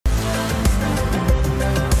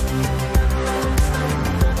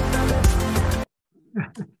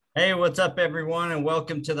Hey, what's up, everyone, and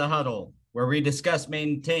welcome to the Huddle, where we discuss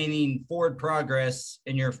maintaining forward progress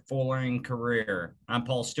in your flooring career. I'm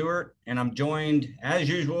Paul Stewart, and I'm joined, as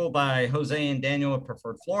usual, by Jose and Daniel of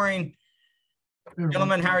Preferred Flooring. Hey, everyone.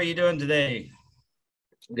 Gentlemen, how are you doing today?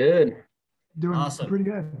 Good. Doing Awesome. pretty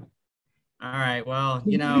good. All right. Well,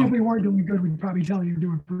 Even if we weren't doing good, we'd probably tell you you're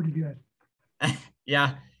doing pretty good.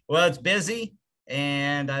 yeah. Well, it's busy,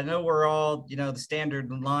 and I know we're all, the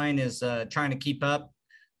standard line is trying to keep up,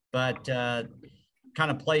 but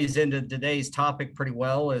kind of plays into today's topic pretty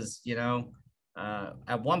well.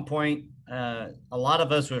 At one point, a lot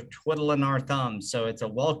of us were twiddling our thumbs. So it's a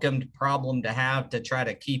welcomed problem to have to try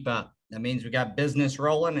to keep up. That means we got business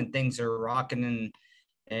rolling and things are rocking.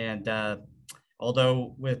 And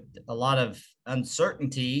although with a lot of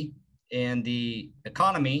uncertainty in the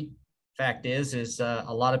economy, fact is a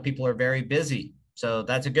lot of people are very busy. So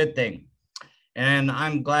that's a good thing. And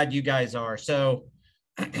I'm glad you guys are. So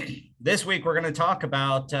this week we're going to talk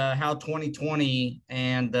about how 2020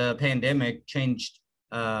 and the pandemic changed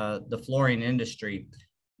the flooring industry.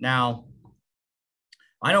 Now,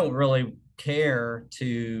 I don't really care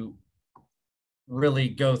to really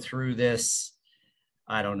go through this,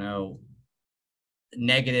 I don't know,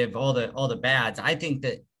 negative, all the bads. I think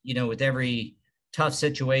that, with every tough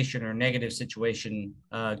situation or negative situation,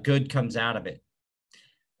 good comes out of it.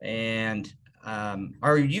 And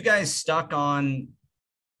are you guys stuck on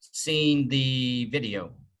seeing the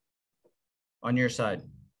video on your side?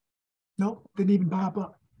 Nope, didn't even pop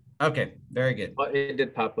up. Okay, very good. Well, it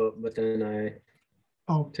did pop up, but then I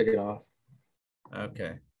took it off.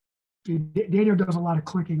 Okay. Daniel does a lot of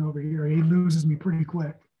clicking over here. He loses me pretty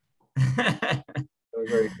quick.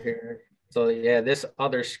 Right here. So yeah, this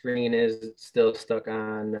other screen is still stuck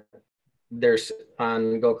on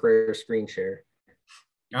Go Career screen share.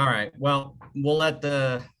 All right. Well, we'll let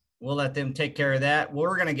them take care of that.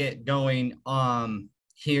 We're gonna get going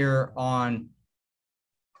here on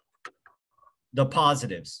the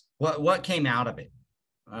positives. What came out of it?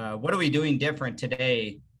 What are we doing different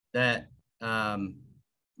today that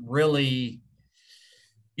really,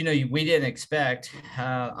 we didn't expect?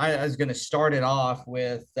 I was going to start it off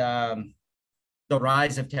with the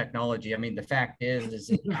rise of technology. I mean, the fact is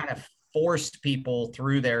it kind of forced people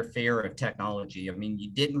through their fear of technology. I mean,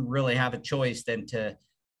 you didn't really have a choice than to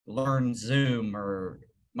learn Zoom or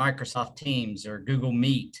Microsoft Teams or Google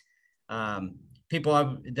Meet.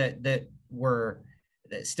 People that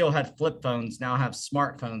still had flip phones now have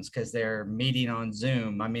smartphones because they're meeting on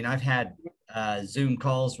Zoom. I mean, I've had Zoom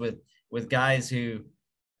calls with guys who,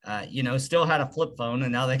 still had a flip phone,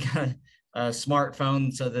 and now they got a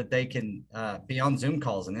smartphone so that they can be on Zoom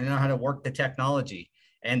calls, and they know how to work the technology.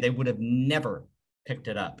 And they would have never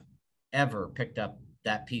ever picked up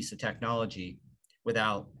that piece of technology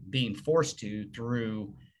without being forced to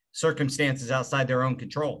through circumstances outside their own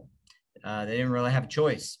control. They didn't really have a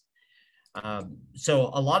choice.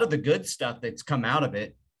 So a lot of the good stuff that's come out of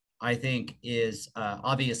it, I think, is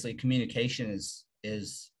obviously communication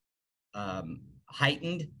is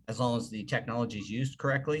heightened as long as the technology is used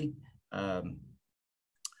correctly. I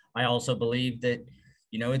also believe that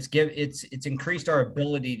it's increased our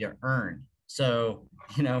ability to earn. So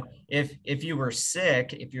if you're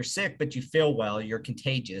sick but you feel well, you're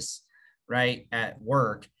contagious, right, at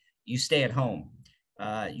work, you stay at home.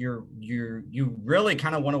 You really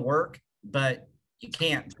kind of want to work, but you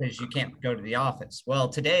can't because you can't go to the office. Well,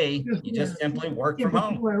 today you just simply work from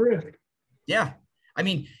home. Yeah. I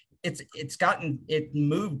mean, it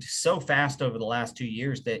moved so fast over the last 2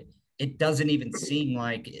 years that it doesn't even seem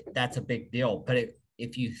like that's a big deal. But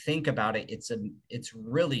if you think about it, it's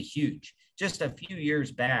really huge. Just a few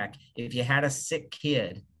years back, if you had a sick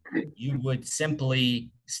kid, you would simply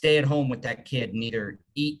stay at home with that kid and either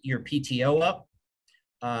eat your PTO up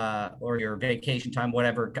or your vacation time,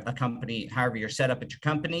 whatever a company, however you're set up at your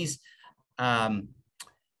companies, or,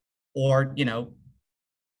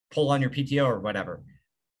 pull on your PTO or whatever.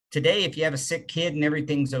 Today, if you have a sick kid and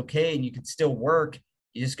everything's okay and you can still work,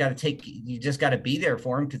 you just got to be there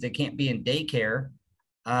for them because they can't be in daycare.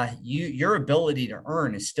 Your ability to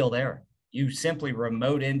earn is still there. You simply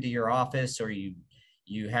remote into your office, or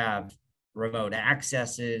you have remote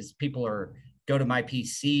accesses. People go to my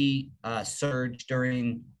PC surge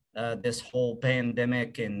during this whole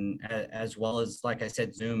pandemic, and as well as, like I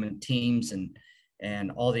said, Zoom and Teams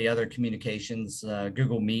and all the other communications,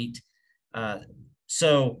 Google Meet.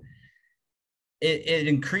 So it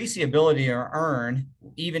increased the ability to earn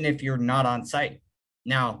even if you're not on site.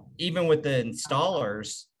 Now, even with the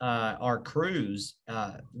installers, our crews,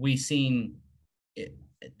 we've seen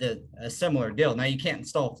a similar deal. Now, you can't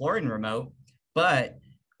install flooring remote, but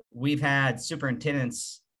we've had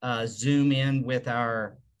superintendents Zoom in with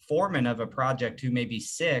our foreman of a project who may be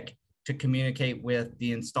sick to communicate with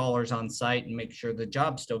the installers on site and make sure the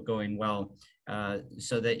job's still going well,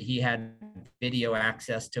 so that he had video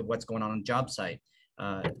access to what's going on the job site.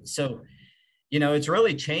 So, it's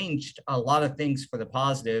really changed a lot of things for the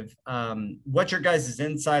positive. What's your guys'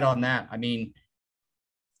 insight on that? I mean,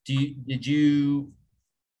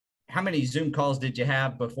 how many Zoom calls did you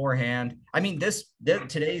have beforehand? I mean,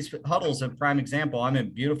 today's huddle is a prime example. I'm in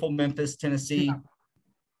beautiful Memphis, Tennessee,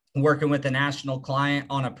 working with a national client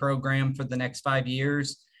on a program for the next 5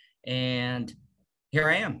 years. And here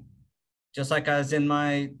I am, just like I was in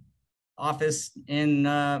my office in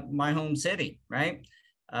my home city, right?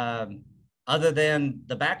 Other than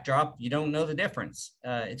the backdrop, you don't know the difference.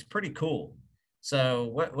 It's pretty cool. So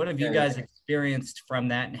what have you guys experienced from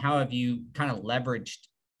that, and how have you kind of leveraged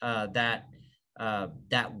that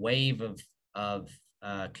wave of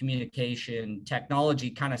communication technology,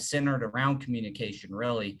 kind of centered around communication,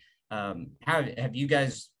 really? How have you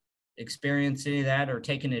guys experienced any of that, or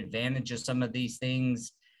taken advantage of some of these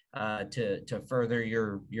things to further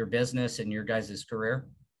your business and your guys' career?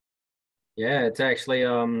 Yeah, it's actually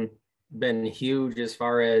been huge as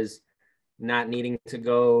far as not needing to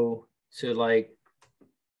go to like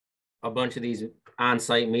a bunch of these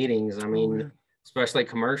on-site meetings. I mean, especially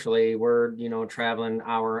commercially, we're, traveling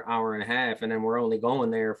hour and a half, and then we're only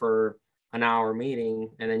going there for an hour meeting.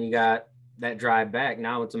 And then you got that drive back.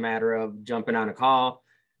 Now it's a matter of jumping on a call,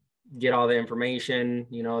 get all the information,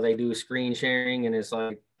 they do screen sharing, and it's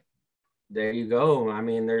like, there you go. I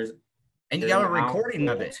mean, and you got a recording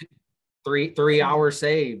of it. 3 hours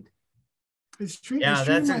saved. It's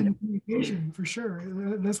streamlined communication for sure.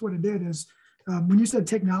 That's what it did. Is when you said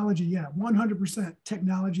technology, 100%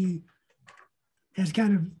 technology has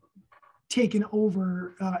kind of taken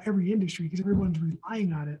over every industry because everyone's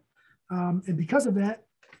relying on it. And because of that,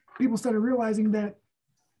 people started realizing that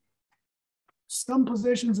some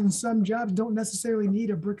positions and some jobs don't necessarily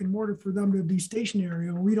need a brick and mortar for them to be stationary,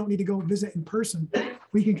 or we don't need to go visit in person.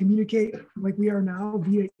 We can communicate like we are now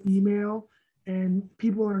via email, and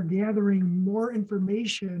people are gathering more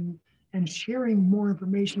information and sharing more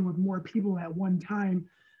information with more people at one time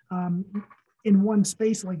in one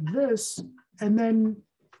space like this, and then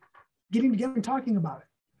getting together and talking about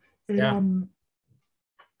it. And,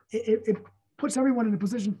 it puts everyone in a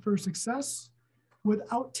position for success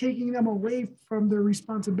without taking them away from their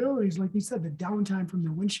responsibilities. Like you said, the downtime from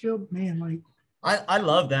the windshield, man, like. I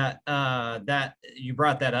love that, that you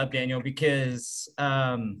brought that up, Daniel, because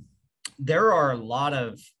there are a lot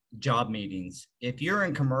of job meetings. If you're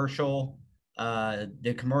in commercial,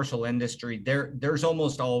 the commercial industry, there's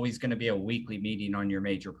almost always going to be a weekly meeting on your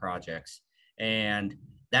major projects. And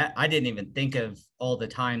that, I didn't even think of all the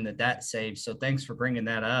time that saves. So thanks for bringing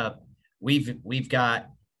that up. We've got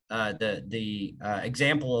the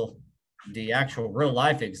example, the actual real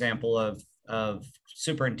life example of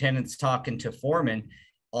superintendents talking to foremen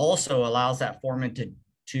also allows that foreman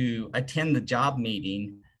to attend the job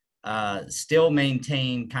meeting, still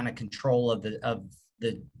maintain kind of control of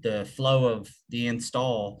the flow of the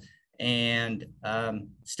install, and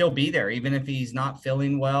still be there, even if he's not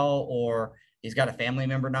feeling well, or he's got a family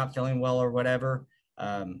member not feeling well or whatever.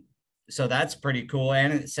 So that's pretty cool.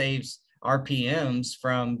 And it saves RPMs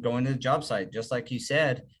from going to the job site, just like you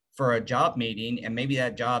said, for a job meeting, and maybe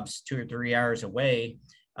that job's 2 or 3 hours away.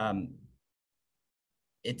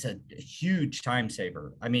 It's a huge time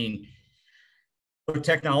saver. I mean,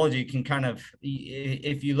 technology can kind of,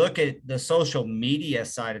 if you look at the social media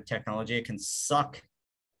side of technology, it can suck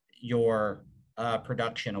your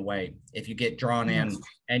production away if you get drawn in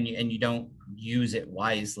and you don't use it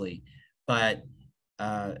wisely. But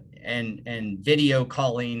and video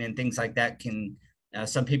calling and things like that can,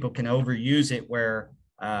 some people can overuse it where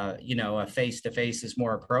a face-to-face is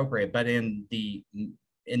more appropriate. But in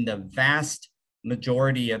the vast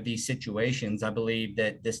majority of these situations, I believe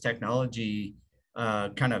that this technology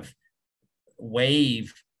kind of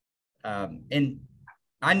wave, and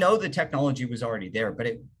I know the technology was already there, but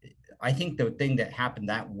I think the thing that happened,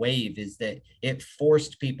 that wave, is that it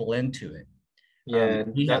forced people into it. Yeah,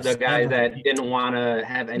 the guys that didn't want to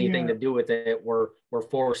have anything to do with it were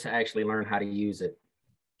forced to actually learn how to use it.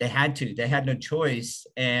 They had no choice.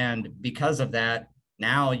 And because of that,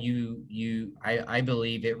 now I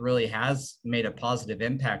believe it really has made a positive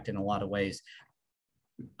impact in a lot of ways.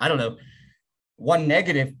 I don't know. One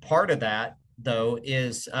negative part of that, though,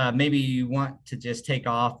 is maybe you want to just take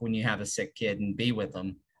off when you have a sick kid and be with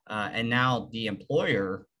them. And now the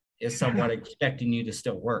employer is somewhat expecting you to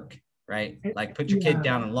still work, right? Like, put your kid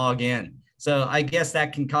down and log in. So I guess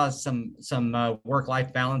that can cause some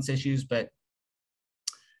work-life balance issues. But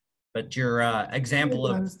But your example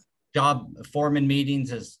It of was. job foreman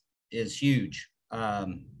meetings is huge.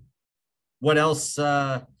 What else?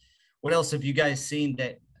 What else have you guys seen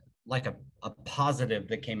that like a positive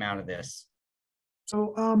that came out of this?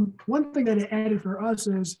 So one thing that it added for us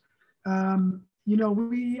is,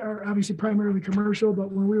 we are obviously primarily commercial,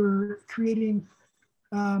 but when we were creating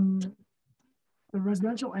um, the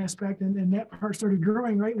residential aspect and that part started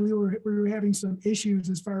growing, right? We were having some issues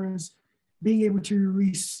as far as being able to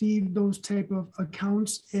receive those type of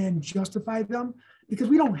accounts and justify them because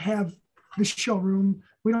we don't have the showroom,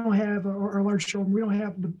 we don't have a large showroom, we don't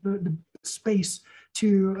have the space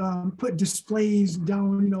to put displays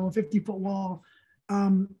down, a 50-foot wall.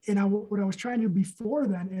 What I was trying to do before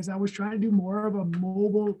then is I was trying to do more of a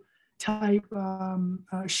mobile type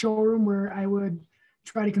showroom where I would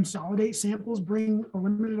try to consolidate samples, bring a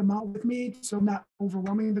limited amount with me so I'm not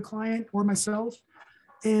overwhelming the client or myself.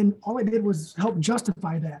 And all I did was help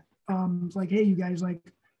justify that. It's like, hey, you guys, like,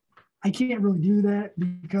 I can't really do that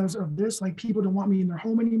because of this. Like, people don't want me in their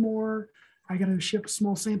home anymore. I got to ship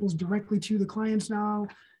small samples directly to the clients now.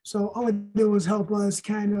 So all I did was help us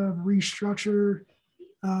kind of restructure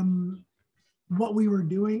what we were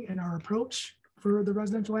doing and our approach for the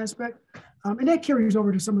residential aspect. And that carries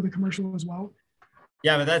over to some of the commercial as well.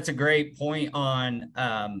 Yeah, but that's a great point on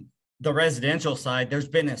the residential side. There's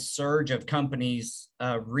been a surge of companies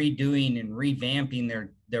redoing and revamping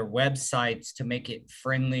their websites to make it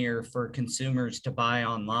friendlier for consumers to buy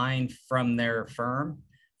online from their firm,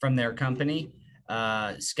 from their company,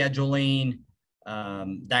 scheduling,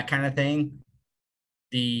 that kind of thing.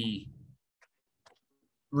 The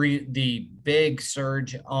big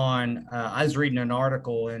surge on I was reading an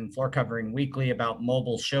article in Floor Covering Weekly about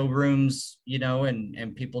mobile showrooms,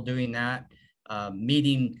 and people doing that,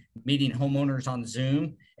 meeting homeowners on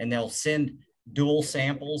Zoom, and they'll send dual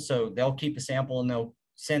samples. So they'll keep a sample and they'll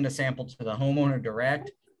send a sample to the homeowner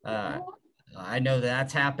direct. I know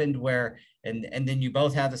that's happened where, and then you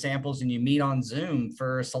both have the samples and you meet on Zoom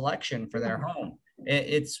for a selection for their home.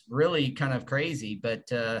 It's really kind of crazy, but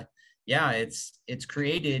yeah, it's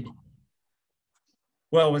created,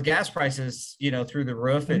 well, with gas prices, through the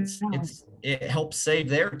roof, it helps save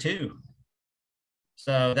there too.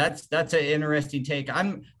 So that's an interesting take.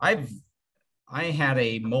 I had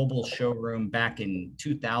a mobile showroom back in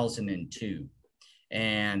 2002,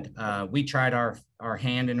 and we tried our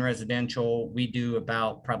hand in residential. We do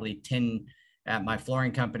about probably 10 at my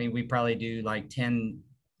flooring company. We probably do like 10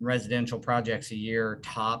 residential projects a year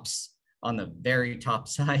tops, on the very top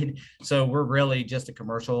side. So we're really just a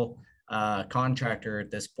commercial contractor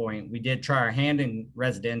at this point. We did try our hand in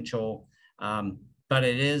residential, but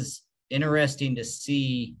it is interesting to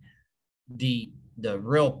see the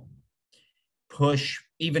real push,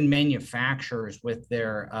 even manufacturers with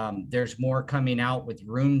their, there's more coming out with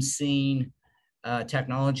room scene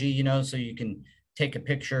technology, so you can take a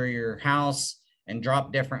picture of your house and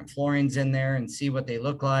drop different floorings in there and see what they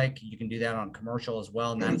look like. You can do that on commercial as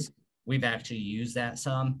well. And we've actually used that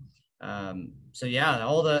some. So yeah,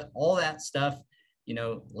 all that stuff,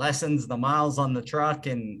 lessens the miles on the truck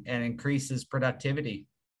and increases productivity.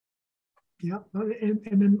 Yeah, and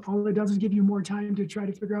then all it does is give you more time to try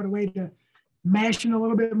to figure out a way to mash in a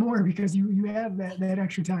little bit more because you have that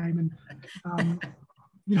extra time, and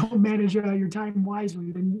you don't manage your time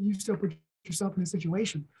wisely, then you still put yourself in a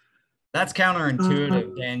situation. That's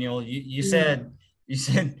counterintuitive, Daniel. You said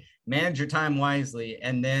manage your time wisely,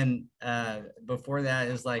 and then before that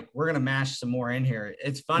is like, we're gonna mash some more in here.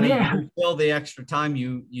 It's funny, you fill the extra time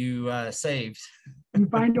you saved. You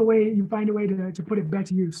find a way to put it back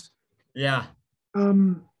to use. Yeah.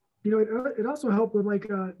 It also helped with like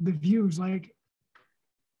the views, like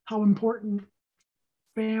how important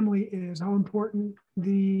family is, how important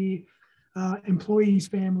the employee's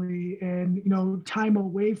family, and time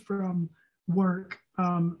away from work.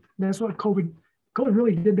 That's what COVID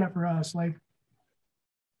really did that for us. Like,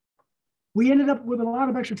 we ended up with a lot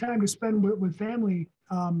of extra time to spend with family.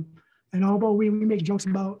 And although we make jokes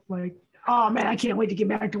about like, oh man, I can't wait to get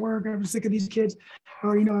back to work, I'm sick of these kids,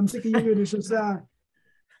 or I'm sick of you. It's just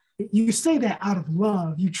you say that out of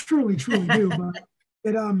love, you truly do. But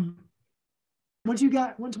it once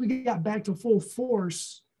we got back to full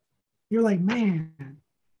force, you're like, man,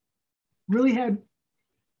 really had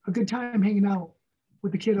a good time hanging out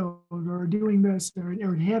with the kiddos or doing this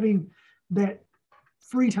or having that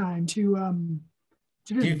free time to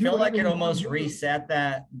do you feel like it almost reset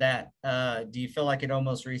that do you feel like it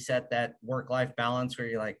almost reset that work-life balance where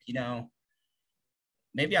you're like,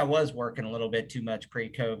 maybe I was working a little bit too much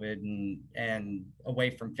pre-COVID and away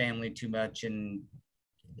from family too much, and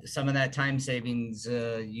some of that time savings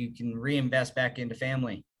you can reinvest back into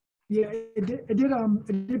family? Yeah, it did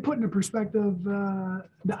put into perspective the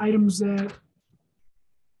items you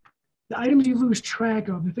lose track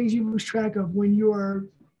of, the things you lose track of when you are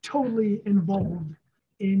totally involved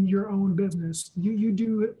in your own business. You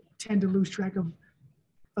do tend to lose track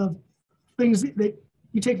of things that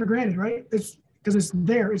you take for granted, right? It's because it's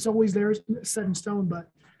there, it's always there, it's set in stone. But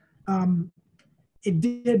it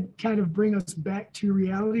did kind of bring us back to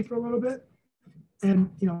reality for a little bit. And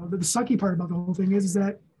the sucky part about the whole thing is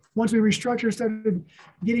that once we restructured, started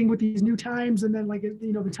getting with these new times, and then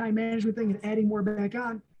the time management thing and adding more back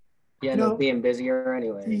on. You end up being busier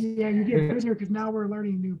anyway. Yeah, you get busier because now we're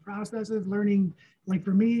learning new processes, learning, like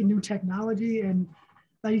for me, new technology, and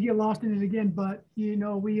now you get lost in it again. But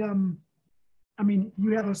we I mean,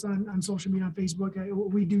 you have us on social media, on Facebook.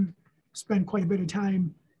 We do spend quite a bit of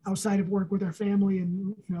time outside of work with our family,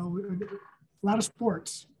 and a lot of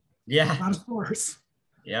sports. Yeah, a lot of sports.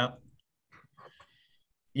 Yeah.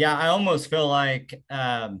 I almost feel like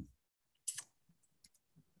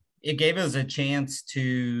it gave us a chance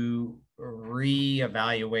to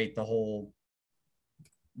reevaluate the whole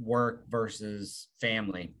work versus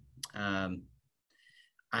family. I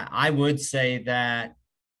would say that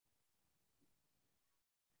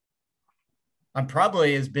I'm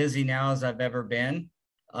probably as busy now as I've ever been.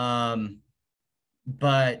 But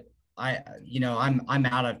I'm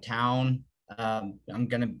out of town. I'm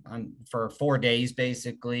for 4 days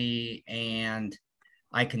basically, and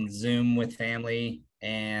I can Zoom with family.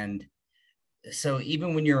 And so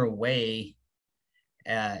even when you're away,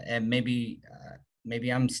 and maybe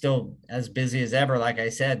I'm still as busy as ever, like I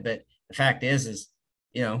said, but the fact is,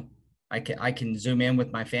 I can Zoom in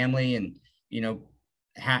with my family and,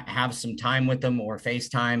 have some time with them or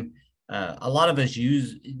FaceTime. A lot of us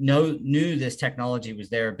knew this technology was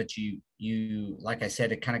there, but you like I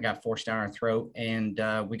said, it kind of got forced down our throat, and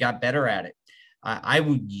we got better at it. I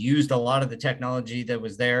would used a lot of the technology that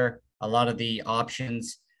was there, a lot of the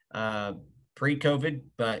options pre-COVID,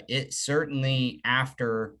 but it certainly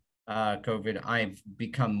after COVID, I've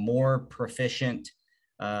become more proficient,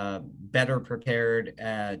 better prepared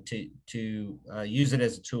to use it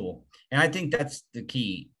as a tool. And I think that's the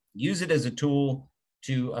key. Use it as a tool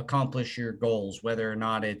to accomplish your goals, whether or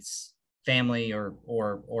not it's family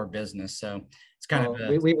or business. So it's kind of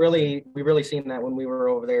we really seen that when we were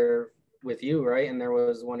over there with you, right? And there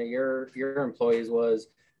was one of your employees was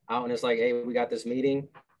out, and it's like, hey, we got this meeting.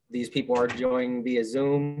 These people are joining via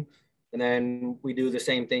Zoom, and then we do the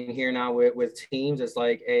same thing here now with Teams. It's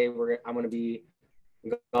like, hey, I'm going to be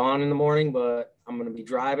gone in the morning, but I'm going to be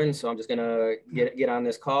driving, so I'm just going to get on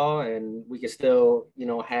this call, and we can still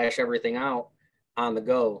hash everything out on the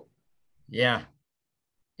go. Yeah.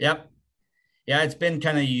 Yep. Yeah, it's been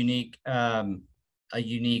kind of unique, a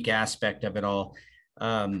unique aspect of it all.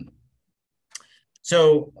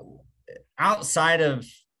 So outside of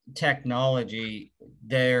technology,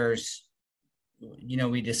 there's,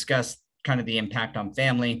 we discussed kind of the impact on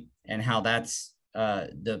family and how that's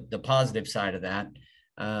the positive side of that.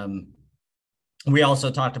 We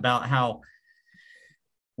also talked about how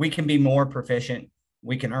we can be more proficient,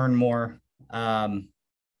 we can earn more.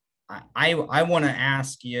 I want to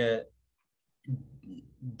ask you,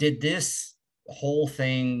 did this whole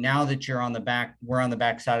thing, now that we're on the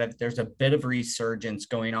back side of it, there's a bit of resurgence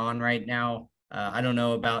going on right now. I don't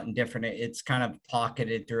know about in different, it's kind of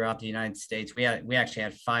pocketed throughout the United States. We actually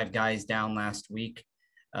had 5 guys down last week.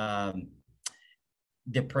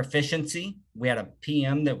 The proficiency, we had a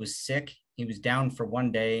PM that was sick. He was down for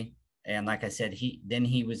 1 day. And like I said,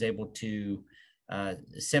 he was able to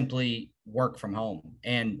simply work from home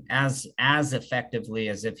and as effectively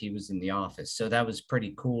as if he was in the office. So that was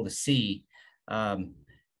pretty cool to see.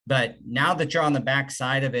 But now that you're on the back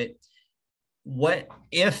side of it, what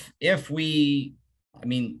if we,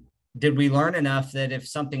 did we learn enough that if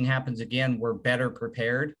something happens again, we're better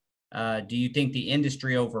prepared? Do you think the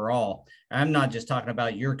industry overall, I'm not just talking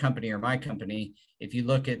about your company or my company, if you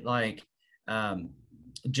look at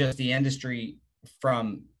just the industry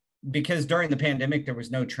because during the pandemic, there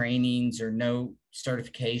was no trainings or no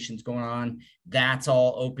certifications going on, that's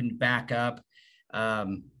all opened back up.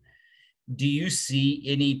 Do you see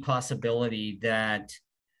any possibility that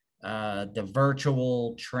the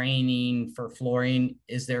virtual training for flooring,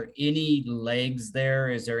 is there any legs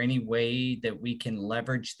there? Is there any way that we can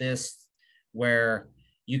leverage this where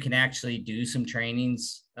you can actually do some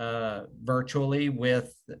trainings virtually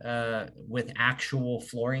with actual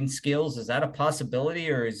flooring skills? Is that a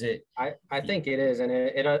possibility, or is it? I think it is, and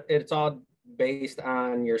it's all based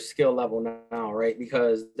on your skill level now, right?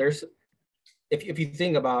 Because if you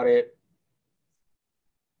think about it,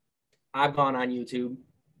 I've gone on YouTube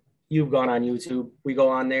you've gone on YouTube. We go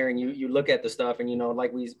on there and you look at the stuff, and, you know,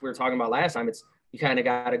 like we were talking about last time, it's, you kind of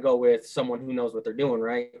got to go with someone who knows what they're doing,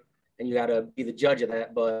 right? And you got to be the judge of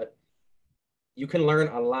that. But you can learn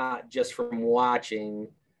a lot just from watching.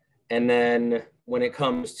 And then when it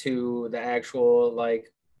comes to the actual, like,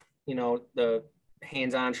 you know, the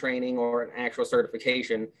hands-on training or an actual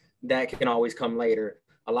certification, that can always come later.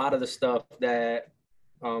 A lot of the stuff that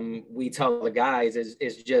we tell the guys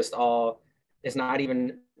is just all, it's not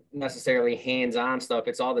even necessarily hands-on stuff.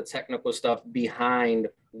 It's all the technical stuff behind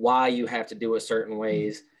why you have to do it certain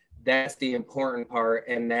ways. That's the important part.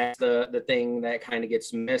 And that's the thing that kind of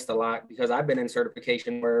gets missed a lot, because I've been in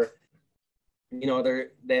certification where, you know,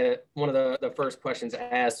 one of the first questions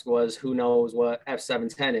asked was, who knows what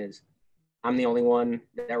F710 is? I'm the only one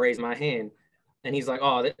that raised my hand. And he's like,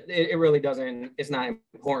 oh, it really doesn't, it's not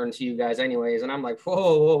important to you guys anyways. And I'm like,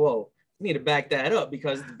 whoa. You need to back that up,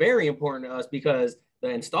 because it's very important to us, because the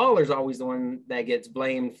installer's always the one that gets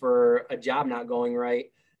blamed for a job not going right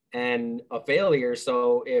and a failure.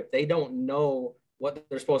 So if they don't know what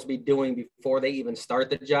they're supposed to be doing before they even start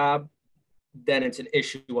the job, then it's an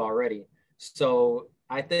issue already. So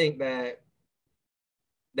I think that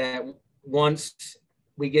once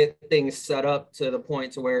we get things set up to the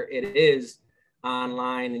point to where it is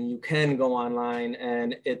online and you can go online,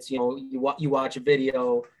 and it's, you know, you watch a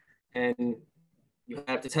video and you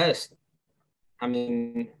have to test. I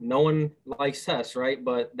mean, no one likes tests, right?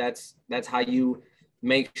 But that's how you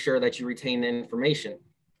make sure that you retain the information.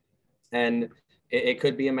 And it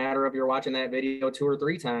could be a matter of you're watching that video 2 or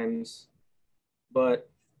 3 times, but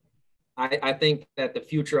I think that the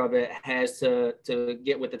future of it has to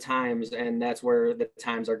get with the times, and that's where the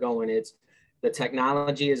times are going. It's, the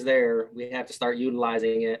technology is there. We have to start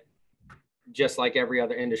utilizing it, just like every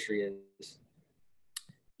other industry is.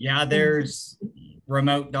 Yeah, there's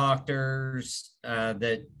remote doctors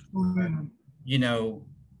that, you know,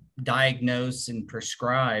 diagnose and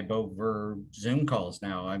prescribe over Zoom calls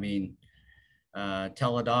now. I mean,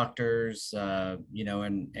 teledoctors, you know,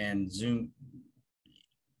 and Zoom.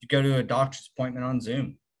 You go to a doctor's appointment on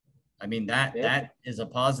Zoom. I mean, that is a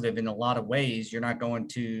positive in a lot of ways. You're not going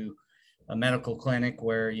to a medical clinic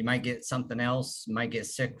where you might get something else, you might get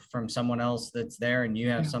sick from someone else that's there, and you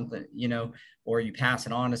have something, you know, or you pass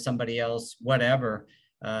it on to somebody else, whatever.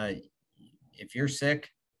 If you're sick,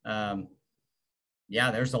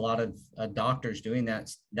 there's a lot of doctors doing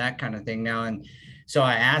that kind of thing now. And so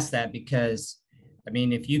I asked that because, I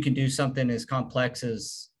mean, if you can do something as complex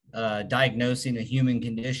as diagnosing a human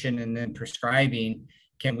condition and then prescribing,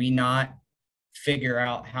 can we not figure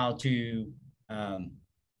out how to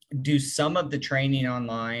do some of the training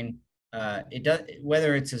online? It does,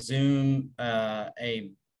 whether it's a Zoom, that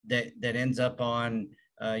ends up on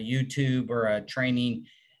YouTube, or a training,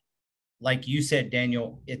 like you said,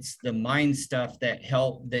 Daniel, it's the mind stuff that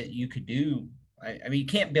you could do. I mean, you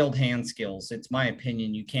can't build hand skills. It's my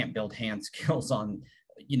opinion. You can't build hand skills on,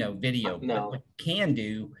 you know, video. No. But what you can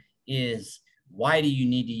do is, why do you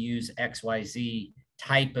need to use XYZ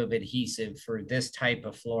type of adhesive for this type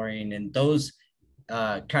of flooring, and those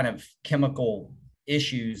kind of chemical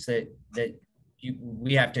issues that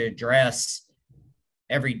we have to address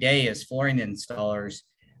every day as flooring installers.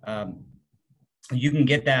 You can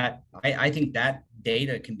get that. I think that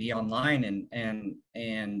data can be online,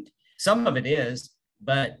 and some of it is,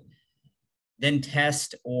 but then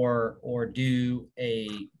test or do a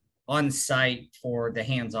on-site for the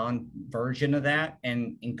hands-on version of that,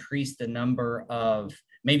 and increase the number of,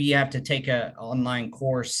 maybe you have to take an online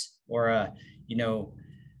course or a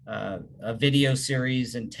video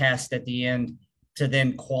series and test at the end to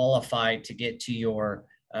then qualify to get to your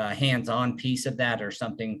hands-on piece of that or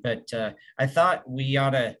something. But I thought we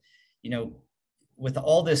ought to, you know, with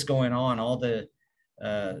all this going on, all the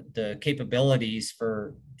capabilities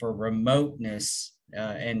for remoteness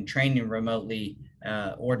and training remotely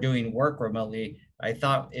or doing work remotely, I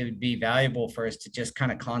thought it would be valuable for us to just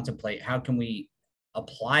kind of contemplate, how can we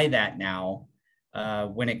apply that now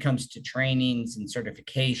when it comes to trainings and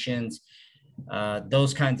certifications,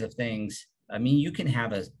 those kinds of things. I mean, you can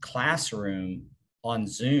have a classroom on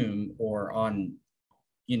Zoom or on,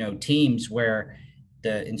 you know, Teams where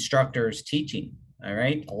the instructor is teaching. All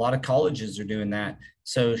right. A lot of colleges are doing that.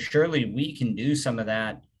 So surely we can do some of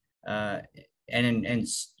that and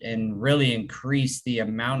really increase the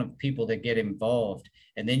amount of people that get involved.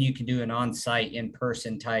 And then you can do an on-site,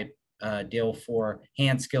 in-person type deal for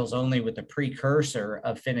hand skills only, with the precursor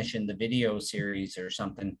of finishing the video series or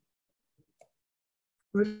something.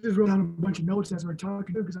 I just wrote down a bunch of notes as we're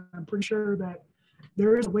talking, because I'm pretty sure that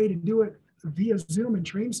there is a way to do it via Zoom and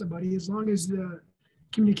train somebody, as long as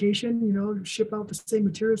communication, ship out the same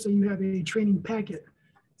material. So you have a training packet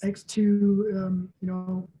X to,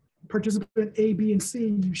 participant A, B, and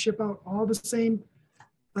C. You ship out all the same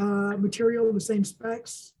material, the same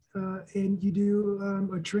specs, and you do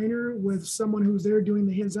a trainer with someone who's there doing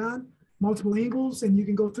the hands-on, multiple angles, and you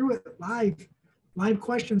can go through it live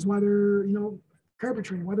questions while they're, carpet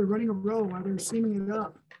training, while they're running a row, while they're seaming it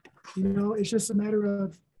up. It's just a matter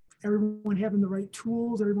of everyone having the right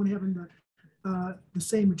tools, everyone having the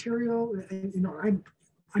same material. And,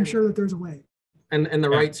 I'm sure that there's a way. And the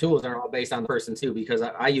right tools are all based on the person too, because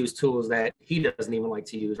I use tools that he doesn't even like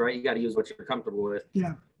to use, right? You got to use what you're comfortable with.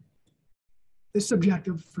 Yeah. It's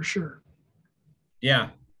subjective for sure. Yeah.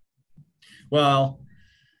 Well,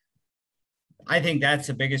 I think that's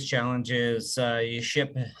the biggest challenge is you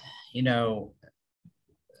ship,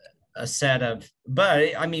 a set of,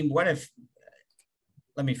 but I mean, what if,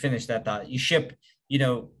 let me finish that thought. You ship,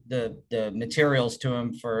 the materials to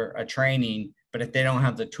them for a training, but if they don't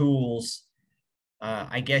have the tools,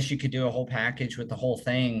 I guess you could do a whole package with the whole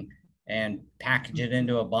thing and package it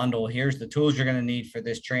into a bundle. Here's the tools you're going to need for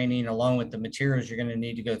this training, along with the materials you're going to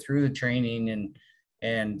need to go through the training.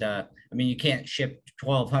 And I mean, you can't ship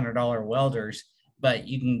 $1,200 welders, but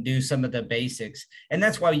you can do some of the basics. And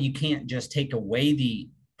that's why you can't just take away the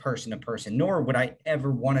person to person, nor would I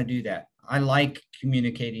ever want to do that. I like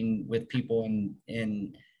communicating with people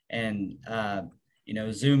and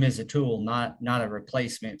Zoom is a tool, not a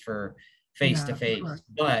replacement for face-to-face. Right.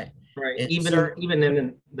 But right, even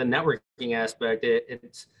in the networking aspect,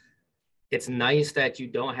 it's nice that you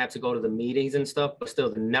don't have to go to the meetings and stuff, but still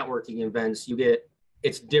the networking events,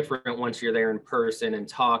 it's different once you're there in person and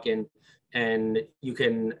talking, and you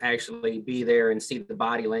can actually be there and see the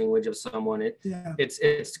body language of someone.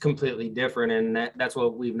 It's completely different. And that's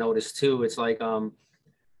what we've noticed too. It's like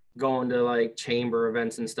going to like chamber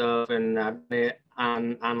events and stuff, and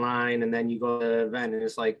online, and then you go to the event and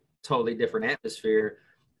it's like totally different atmosphere.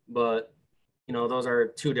 But those are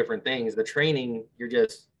two different things. The training,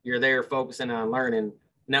 you're there focusing on learning.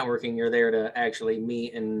 Networking, you're there to actually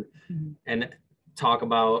meet and talk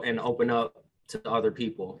about and open up to other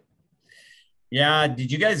people. Yeah.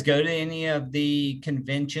 Did you guys go to any of the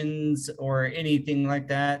conventions or anything like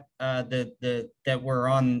that that were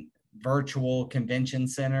on virtual convention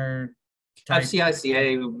center type?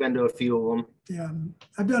 FCICA, we've been to a few of them. Yeah,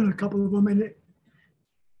 I've done a couple of them, and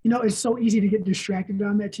it's so easy to get distracted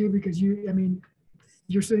on that too, because you're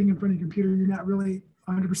sitting in front of your computer, you're not really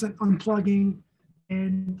 100% unplugging,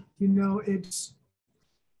 and it's,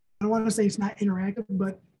 I don't want to say it's not interactive,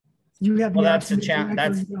 but you have. Well, that's the challenge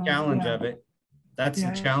of it. That's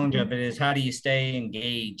the challenge of it, is how do you stay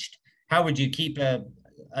engaged? How would you keep a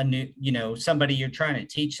new, somebody you're trying to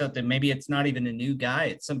teach something? Maybe it's not even a new guy.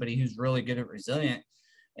 It's somebody who's really good at resilient,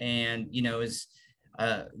 and is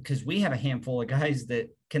because we have a handful of guys that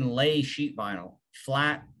can lay sheet vinyl,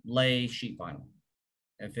 flat lay sheet vinyl.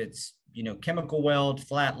 If it's chemical weld,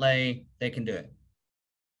 flat lay, they can do it.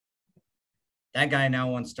 That guy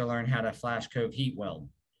now wants to learn how to flash cove heat weld.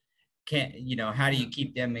 How do you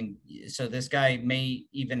keep them in? So this guy may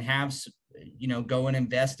even have, go and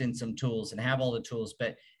invest in some tools and have all the tools,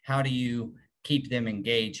 but how do you keep them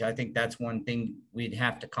engaged? I think that's one thing we'd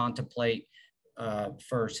have to contemplate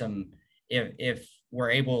for some, if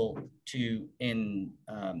we're able to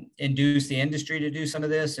induce the industry to do some of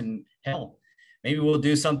this. And hell, maybe we'll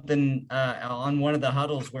do something on one of the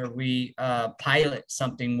huddles where we pilot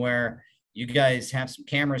something where you guys have some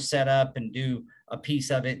cameras set up and do a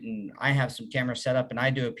piece of it, and I have some cameras set up and I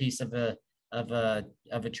do a piece of a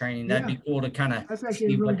training. That'd be cool to kind of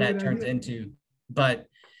see what that turns into. But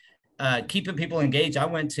keeping people engaged, I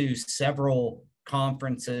went to several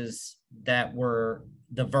conferences that were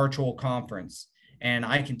the virtual conference, and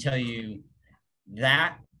I can tell you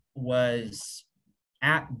that was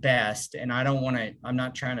at best, and I'm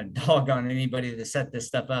not trying to dog on anybody to set this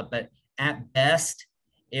stuff up, but at best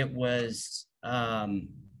it was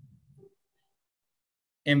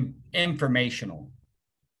informational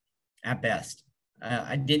at best.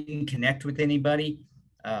 I didn't connect with anybody.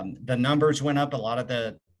 The numbers went up. A lot of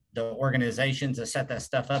the organizations that set that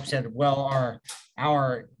stuff up said, well,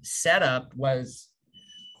 our setup was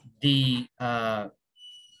we had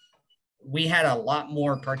a lot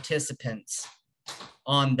more participants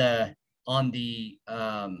on the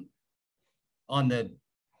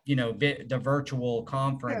the virtual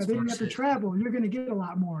conference. Yeah, they didn't have to travel. You're going to get a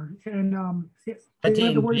lot more. And but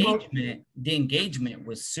the engagement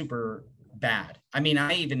was super bad. I mean,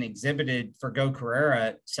 I even exhibited for Go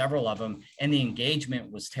Carrera, several of them, and the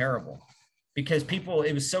engagement was terrible because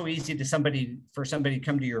it was so easy for somebody to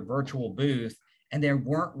come to your virtual booth and they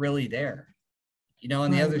weren't really there. You know,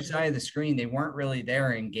 on the other side of the screen, they weren't really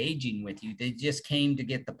there engaging with you. They just came to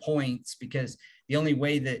get the points, because the only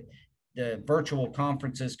way that the virtual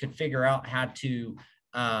conferences could figure out how to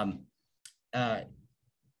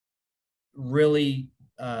really,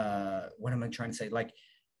 what am I trying to say? Like,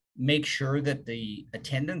 make sure that the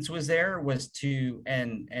attendance was there, was to,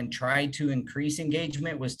 and try to increase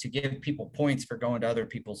engagement, was to give people points for going to other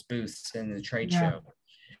people's booths in the trade show.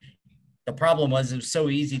 The problem was, it was so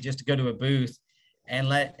easy just to go to a booth and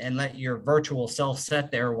let your virtual self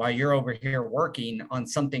sit there while you're over here working on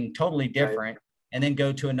something totally different, and then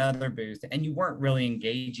go to another booth, and you weren't really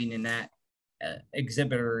engaging in that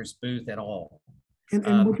exhibitor's booth at all.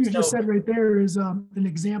 And what you just said right there is an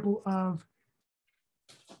example of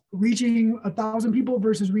reaching 1,000 people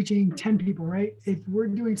versus reaching 10 people, right? If we're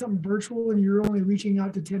doing something virtual and you're only reaching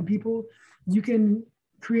out to 10 people, you can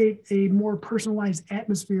create a more personalized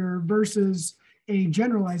atmosphere versus a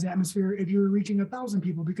generalized atmosphere if you're reaching 1,000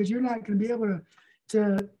 people, because you're not going to be able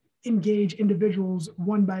to engage individuals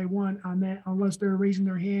one by one on that unless they're raising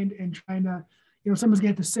their hand and trying to, you know, someone's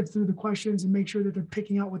going to have to sift through the questions and make sure that they're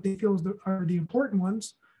picking out what they feel are the important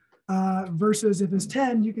ones. Versus if it's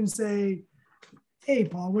 10, you can say, hey,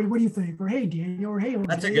 Paul, what do you think? Or hey, Daniel, or hey, Jose.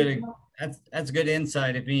 That's a good, that's good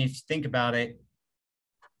insight. I mean, if you think about it,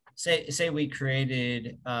 say we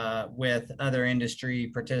created with other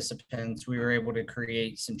industry participants, we were able to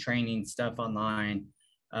create some training stuff online,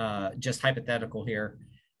 just hypothetical here.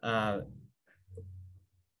 I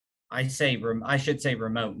should say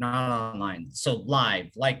remote, not online. So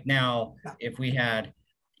live, like now, if we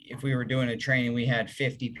were doing a training, we had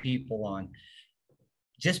 50 people on.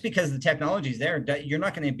 Just because the technology is there, you're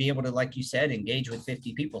not going to be able to, like you said, engage with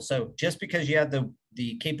 50 people. So just because you have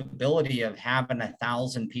the capability of having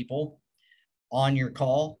 1,000 people on your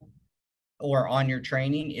call or on your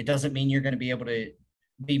training, it doesn't mean you're going to be able to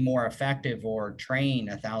be more effective or train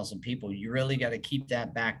 1,000 people. You really got to keep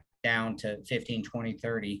that back down to 15, 20,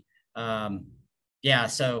 30. Yeah,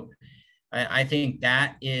 so I think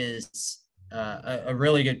that is a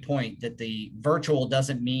really good point, that the virtual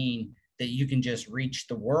doesn't mean that you can just reach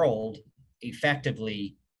the world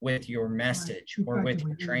effectively with your message or with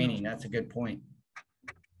your training. That's a good point.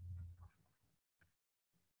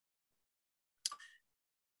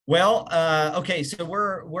 Well, okay, so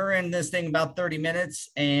we're in this thing about 30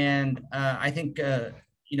 minutes, and I think,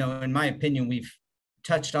 you know, in my opinion, we've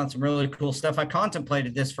touched on some really cool stuff. I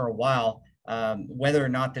contemplated this for a while, whether or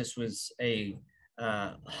not this was a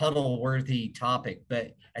huddle-worthy topic,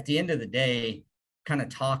 but at the end of the day, kind of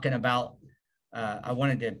talking about, I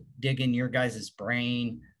wanted to dig in your guys'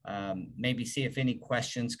 brain, maybe see if any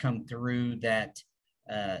questions come through that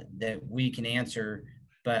we can answer.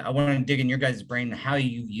 But I want to dig in your guys' brain, how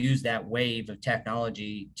you use that wave of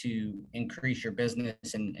technology to increase your business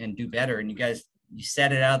and do better. And you guys, you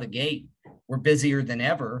set it out of the gate. We're busier than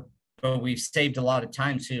ever, but we've saved a lot of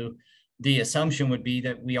time. So the assumption would be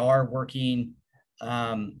that we are working,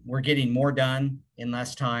 we're getting more done in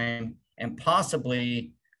less time, and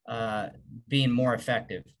possibly being more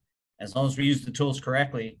effective, as long as we use the tools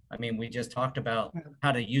correctly. I mean, we just talked about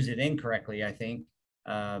how to use it incorrectly, I think,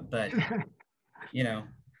 but you know,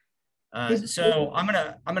 so I'm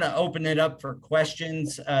gonna open it up for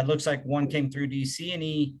questions. Looks like one came through. Do you see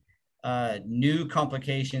any new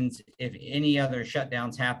complications if any other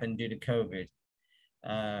shutdowns happen due to COVID?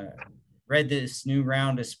 Read this new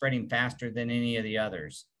round is spreading faster than any of the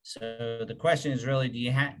others. So the question is really, do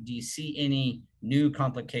you see any new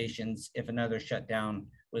complications if another shutdown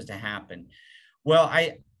was to happen? Well,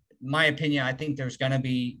 my opinion, I think there's going to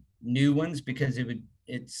be new ones, because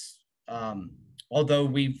although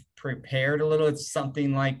we've prepared a little, it's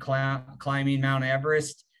something like climbing Mount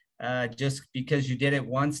Everest. Just because you did it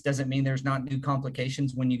once doesn't mean there's not new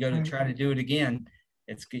complications when you go to try to do it again.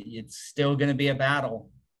 It's still going to be a battle,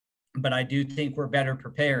 but I do think we're better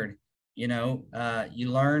prepared. You know,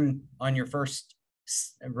 you learn on your first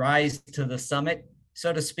rise to the summit,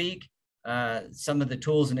 so to speak, some of the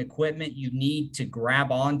tools and equipment you need to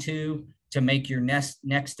grab onto to make your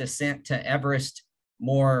next ascent to Everest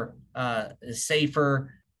more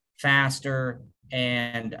safer, faster,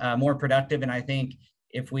 and more productive. And I think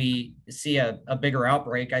if we see a bigger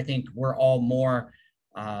outbreak, I think we're all more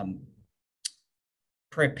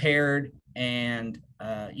prepared and,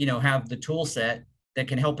 you know, have the tool set that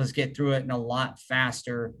can help us get through it in a lot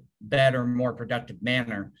faster, better, more productive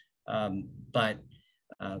manner. And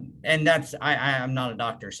that's, I'm not a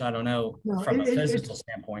doctor, so I don't know from a physical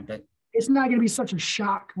standpoint, but it's not going to be such a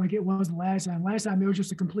shock like it was last time. Last time it was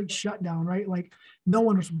just a complete shutdown, right? Like no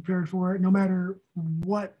one was prepared for it. No matter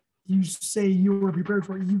what you say you were prepared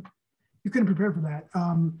for, you couldn't prepare for that.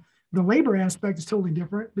 The labor aspect is totally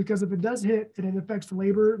different because if it does hit and it affects the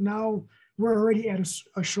labor, now we're already at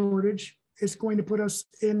a shortage. It's going to put us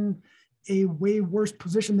in a way worse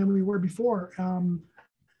position than we were before.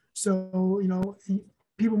 So,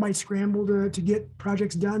 people might scramble to get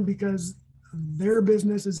projects done because their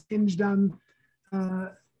business is hinged on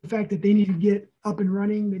the fact that they need to get up and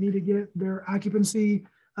running. They need to get their occupancy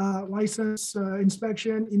license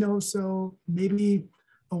inspection, so maybe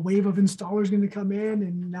a wave of installers going to come in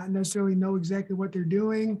and not necessarily know exactly what they're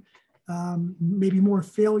doing. Maybe more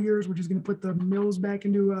failures, which is going to put the mills back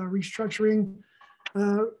into a restructuring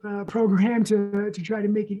program to try to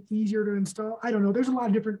make it easier to install. I don't know. There's a lot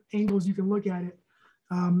of different angles you can look at it.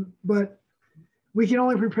 But we can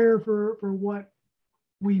only prepare for what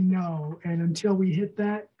we know. And until we hit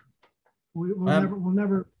that, we'll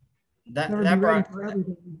never be ready for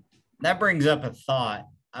everything. That brings up a thought.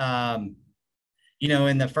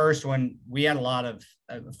 In the first one, we had a lot of,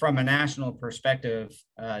 from a national perspective,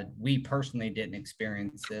 we personally didn't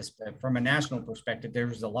experience this, but from a national perspective, there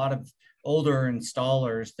was a lot of older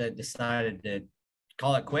installers that decided to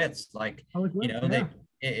call it quits.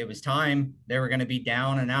 It was time. They were going to be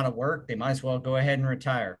down and out of work. They might as well go ahead and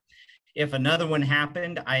retire. If another one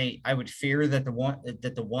happened, I would fear that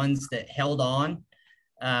the ones that held on,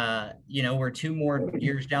 we're 2 more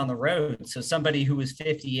years down the road. So somebody who was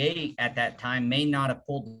 58 at that time may not have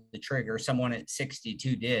pulled the trigger. Someone at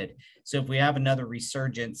 62 did. So if we have another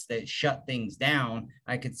resurgence that shut things down,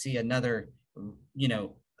 I could see another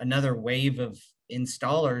wave of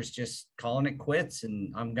installers just calling it quits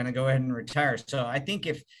and I'm going to go ahead and retire. So I think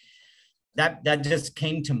if that just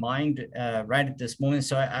came to mind right at this moment.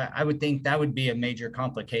 So I would think that would be a major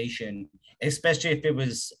complication, especially if it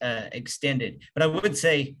was extended. But I would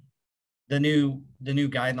say the new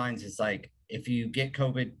guidelines is like, if you get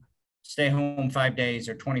COVID, stay home 5 days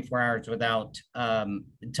or 24 hours without,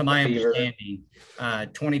 to my understanding,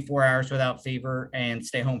 24 hours without fever and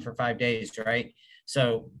stay home for 5 days, right?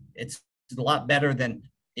 So it's a lot better than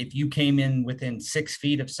if you came in within 6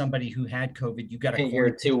 feet of somebody who had COVID, you got to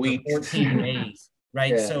quarantine 2 weeks, 14 days,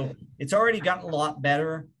 right? Yeah. So it's already gotten a lot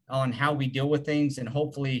better on how we deal with things, and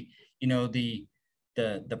hopefully,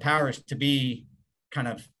 the powers to be kind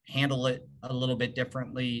of handle it a little bit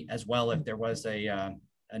differently as well if there was a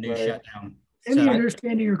new shutdown. And the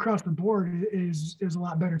understanding across the board is a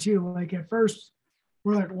lot better too. Like at first,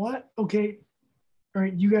 we're like, what? Okay. All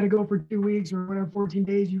right, you got to go for 2 weeks or whatever, 14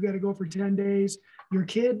 days. You got to go for 10 days. Your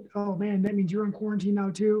kid, oh man, that means you're in quarantine now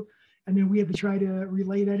too. And then we have to try to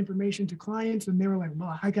relay that information to clients. And they were like,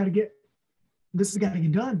 well, this has got to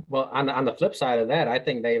get done. Well, on the flip side of that, I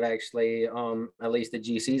think they've actually, at least the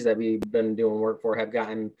GCs that we've been doing work for have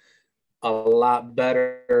gotten a lot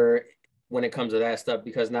better when it comes to that stuff,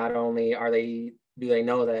 because not only do they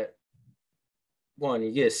know that, one,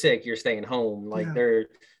 you get sick, you're staying home. Like There's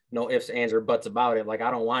no ifs, ands, or buts about it. Like,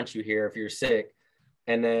 I don't want you here if you're sick.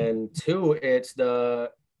 And then 2, it's the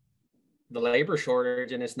labor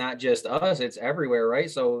shortage, and it's not just us, it's everywhere,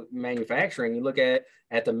 right? So manufacturing, you look at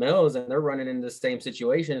the mills and they're running into the same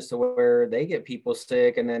situations to where they get people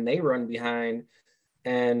sick and then they run behind.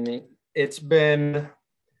 And it's been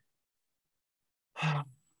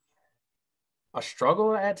a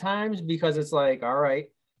struggle at times, because it's like, all right,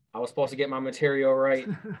 I was supposed to get my material right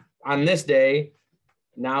on this day.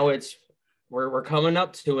 Now we're coming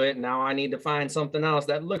up to it. Now I need to find something else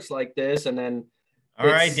that looks like this. And then, all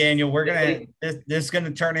right, Daniel, this is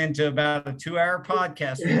gonna turn into about a 2-hour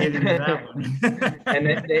podcast. We get into that one.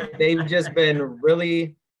 And they've just been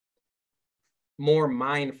really more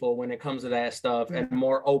mindful when it comes to that stuff, and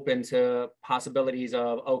more open to possibilities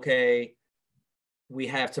of, okay, we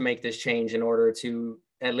have to make this change in order to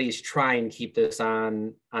at least try and keep this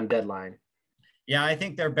on deadline. Yeah, I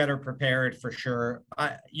think they're better prepared for sure.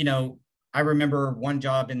 I remember one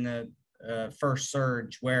job in the first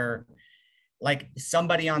surge where, like, if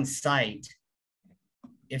somebody on site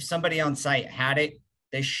had it,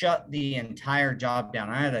 they shut the entire job down.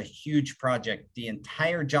 I had a huge project. The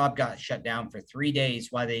entire job got shut down for 3 days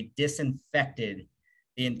while they disinfected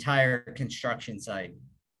the entire construction site.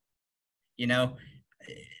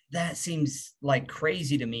 That seems like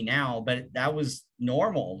crazy to me now, but that was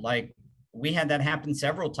normal. Like, we had that happen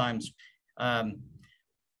several times.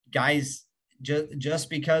 Guys, just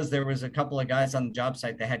because there was a couple of guys on the job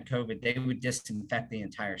site that had COVID, they would disinfect the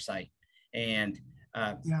entire site. And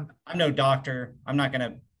I'm no doctor. I'm not going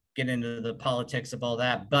to get into the politics of all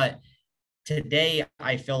that. But today,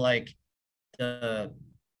 I feel like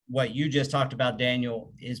what you just talked about,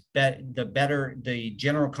 Daniel, is the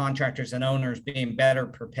general contractors and owners being better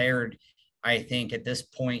prepared, I think, at this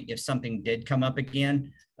point, if something did come up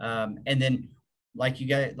again. And then like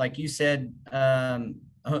you said,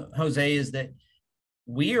 Jose, is that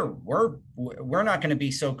we're not going to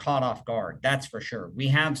be so caught off guard. That's for sure. We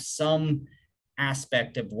have some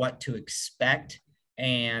aspect of what to expect,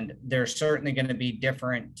 and there's certainly going to be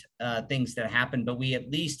different things that happen, but we at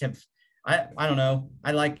least have, I don't know,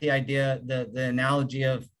 I like the idea, the analogy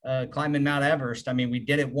of climbing Mount Everest. I mean, we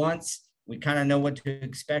did it once, we kind of know what to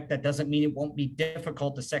expect. That doesn't mean it won't be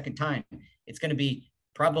difficult the second time. It's going to be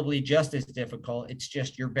probably just as difficult. It's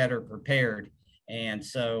just you're better prepared. And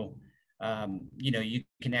so, you know, you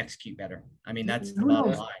can execute better. I mean, that's the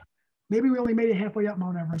bottom line. Maybe we only made it halfway up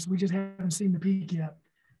Mount Everest. We just haven't seen the peak yet,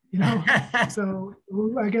 you know? So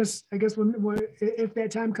I guess when if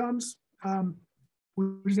that time comes, we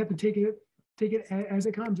just have to take it as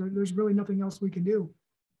it comes. There's really nothing else we can do.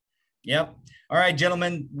 Yep. All right,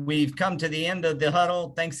 gentlemen, we've come to the end of the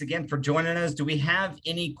huddle. Thanks again for joining us. Do we have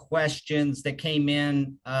any questions that came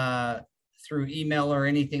in through email or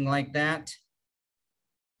anything like that?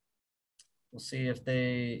 We'll see if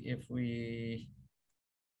we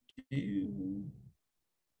do.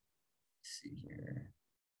 Let's see here.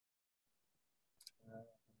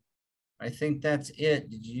 I think that's it.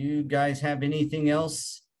 Did you guys have anything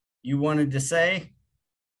else you wanted to say?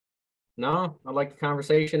 No, I like the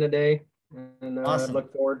conversation today, and Awesome.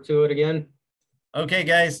 look forward to it again. Okay,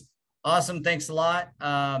 guys. Awesome. Thanks a lot.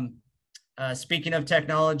 Speaking of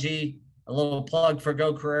technology, a little plug for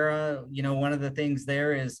Go Carrera. You know, one of the things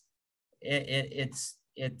there is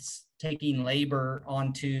it's taking labor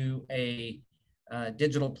onto a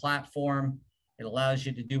digital platform. It allows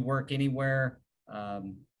you to do work anywhere.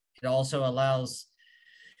 It also allows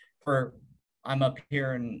for, I'm up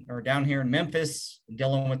here down here in Memphis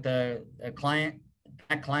dealing with a client.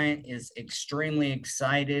 That client is extremely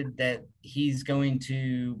excited that he's going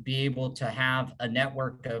to be able to have a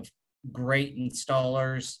network of great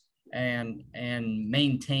installers and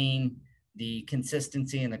maintain the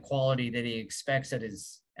consistency and the quality that he expects at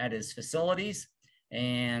his facilities.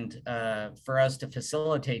 And for us to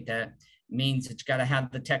facilitate that means it's got to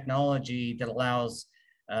have the technology that allows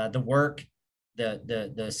the work,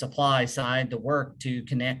 the supply side, the work to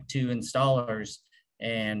connect to installers.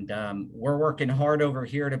 And we're working hard over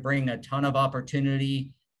here to bring a ton of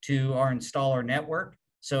opportunity to our installer network.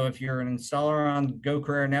 So if you're an installer on Go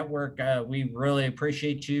Carrera Network, we really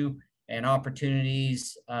appreciate you, and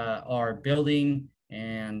opportunities are building,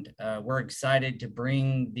 and we're excited to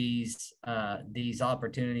bring these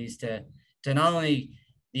opportunities to not only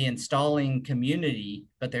the installing community,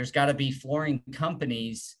 but there's got to be flooring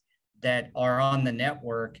companies that are on the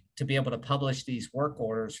network to be able to publish these work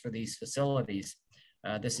orders for these facilities.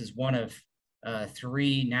 This is one of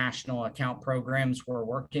 3 national account programs we're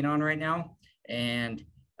working on right now. And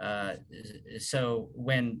so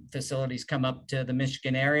when facilities come up to the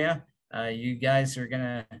Michigan area, you guys are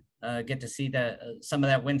gonna get to see some of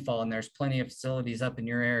that windfall, and there's plenty of facilities up in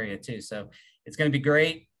your area too. So it's gonna be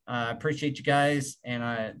great. I appreciate you guys,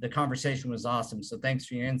 and the conversation was awesome. So thanks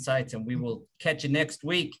for your insights, and we will catch you next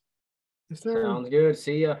week. Yes, sir. Sounds good.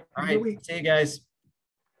 See ya. All right, see you guys.